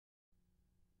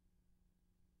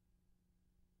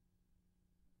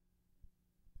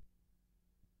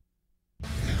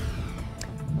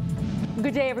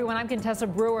Good day, everyone. I'm Contessa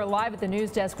Brewer, live at the news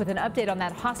desk with an update on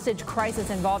that hostage crisis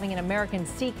involving an American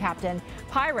sea captain.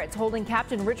 Pirates holding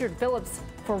Captain Richard Phillips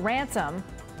for ransom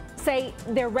say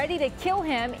they're ready to kill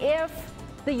him if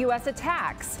the U.S.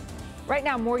 attacks. Right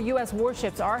now, more U.S.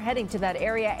 warships are heading to that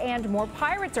area, and more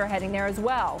pirates are heading there as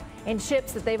well in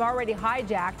ships that they've already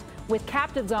hijacked with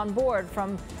captives on board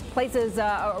from places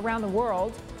around the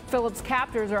world. Phillips'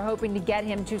 captors are hoping to get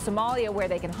him to Somalia, where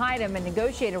they can hide him and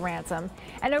negotiate a ransom.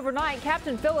 And overnight,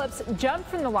 Captain Phillips jumped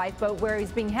from the lifeboat where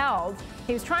he's being held.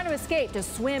 He was trying to escape to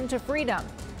swim to freedom,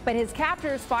 but his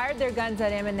captors fired their guns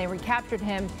at him and they recaptured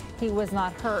him. He was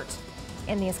not hurt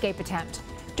in the escape attempt.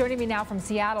 Joining me now from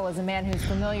Seattle is a man who's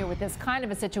familiar with this kind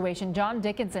of a situation. John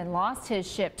Dickinson lost his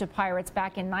ship to pirates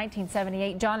back in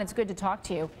 1978. John, it's good to talk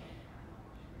to you.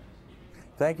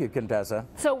 Thank you, Contessa.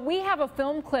 So we have a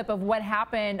film clip of what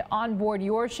happened on board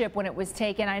your ship when it was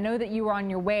taken. I know that you were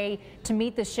on your way to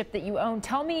meet the ship that you own.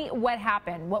 Tell me what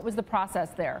happened. What was the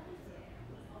process there?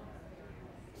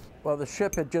 Well, the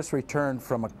ship had just returned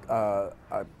from a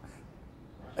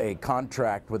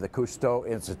contract with the Cousteau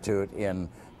Institute in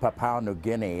Papua New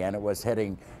Guinea, and it was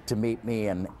heading to meet me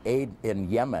in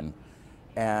Yemen.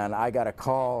 And I got a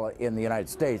call in the United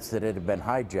States that it had been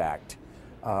hijacked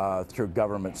through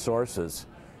government sources.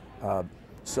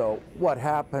 So what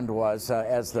happened was,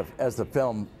 as the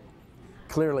film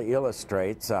clearly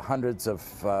illustrates, hundreds of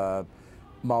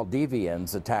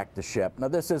Maldivians attacked the ship. Now,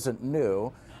 this isn't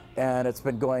new, and it's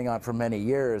been going on for many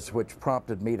years, which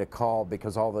prompted me to call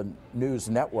because all the news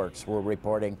networks were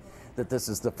reporting that this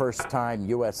is the first time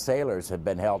U.S. sailors had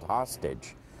been held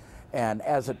hostage. And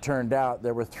as it turned out,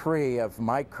 there were 3 of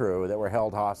my crew that were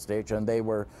held hostage, and they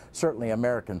were certainly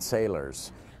American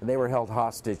sailors. And they were held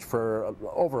hostage for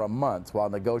over a month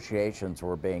while negotiations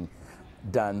were being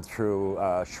done through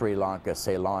Sri Lanka,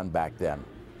 Ceylon back then.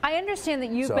 I understand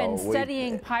that you've been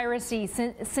studying piracy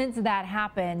since that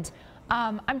happened.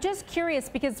 I'm just curious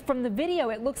because from the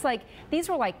video, it looks like these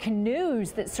were like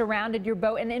canoes that surrounded your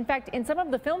boat. And in fact, in some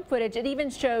of the film footage, it even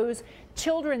shows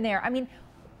children there. I mean,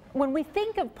 when we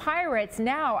think of pirates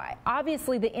now,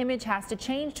 obviously the image has to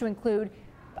change to include,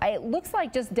 it looks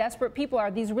like just desperate people. Are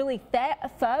these really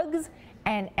thugs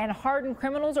and hardened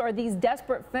criminals, or are these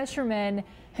desperate fishermen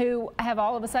who have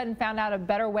all of a sudden found out a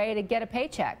better way to get a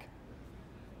paycheck?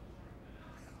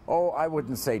 Oh, I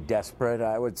wouldn't say desperate.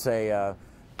 I would say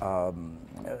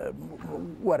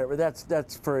whatever.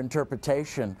 That's for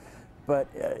interpretation. But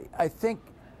I think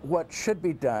what should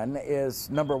be done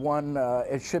is, number one,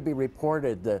 it should be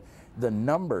reported the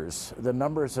numbers.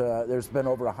 There's been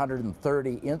over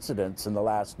 130 incidents in the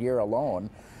last year alone,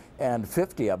 and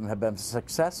 50 of them have been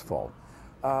successful.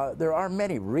 There are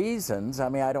many reasons. I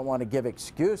mean, I don't want to give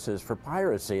excuses for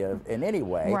piracy in any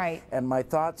way. Right. And my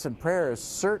thoughts and prayers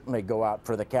certainly go out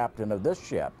for the captain of this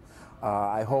ship.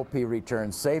 I hope he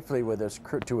returns safely with his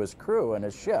to his crew and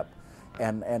his ship,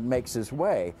 and makes his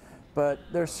way. But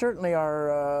there certainly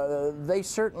are, they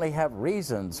certainly have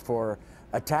reasons for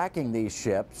attacking these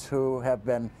ships who have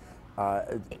been,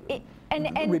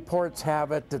 reports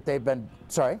have it that they've been,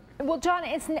 sorry? Well, John,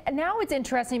 now it's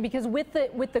interesting because with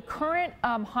the current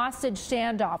hostage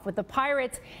standoff with the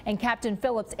pirates and Captain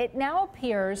Phillips, it now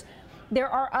appears there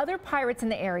are other pirates in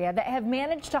the area that have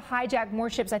managed to hijack more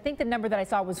ships. I think the number that I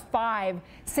saw was 5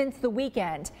 since the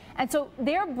weekend. And so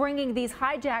they're bringing these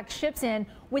hijacked ships in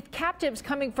with captives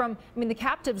coming from, I mean, the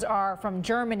captives are from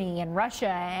Germany and Russia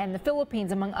and the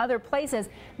Philippines, among other places.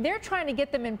 They're trying to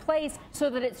get them in place so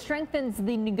that it strengthens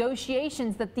the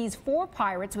negotiations that these 4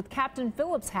 pirates with Captain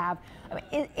Phillips have. I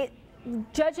mean,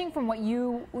 judging from what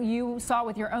you saw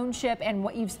with your own ship and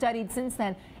what you've studied since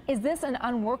then, is this an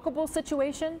unworkable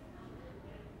situation?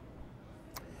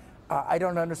 I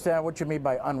don't understand what you mean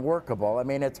by unworkable. I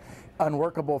mean, it's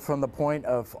unworkable from the point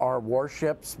of our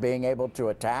warships being able to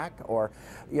attack, or,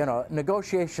 you know,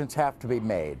 negotiations have to be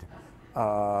made.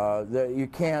 You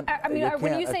can't. I mean,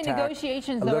 when you say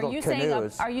negotiations, though,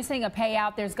 are you saying a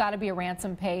payout? There's got to be a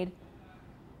ransom paid.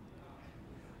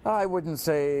 I wouldn't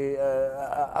say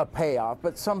a payoff,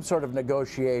 but some sort of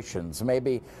negotiations.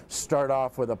 Maybe start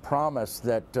off with a promise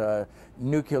that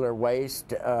nuclear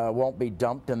waste won't be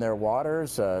dumped in their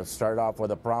waters. Start off with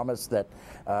a promise that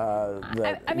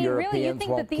Europeans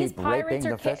won't keep raping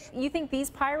the fish. You think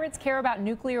these pirates care about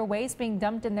nuclear waste being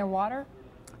dumped in their water?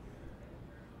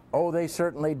 Oh, they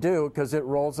certainly do, because it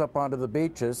rolls up onto the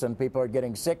beaches and people are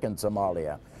getting sick in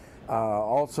Somalia.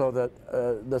 Also,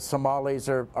 the Somalis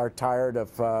are tired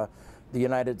of the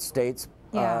United States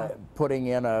putting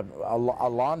in a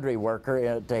laundry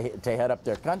worker to head up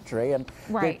their country, and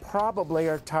they probably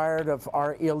are tired of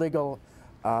our illegal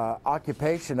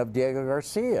occupation of Diego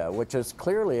Garcia, which is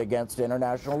clearly against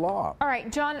international law. All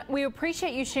right, John, we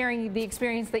appreciate you sharing the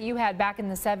experience that you had back in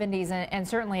the 70s, and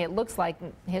certainly it looks like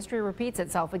history repeats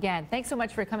itself again. Thanks so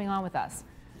much for coming on with us.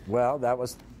 Well, that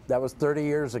was 30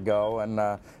 years ago,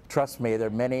 and trust me, there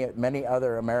are many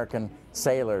other American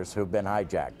sailors who've been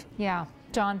hijacked. Yeah,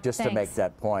 John, just thanks. to make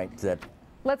that point.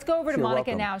 Let's go over to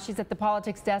Monica welcome. now. She's at the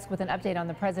politics desk with an update on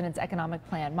the president's economic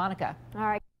plan. Monica. All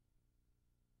right.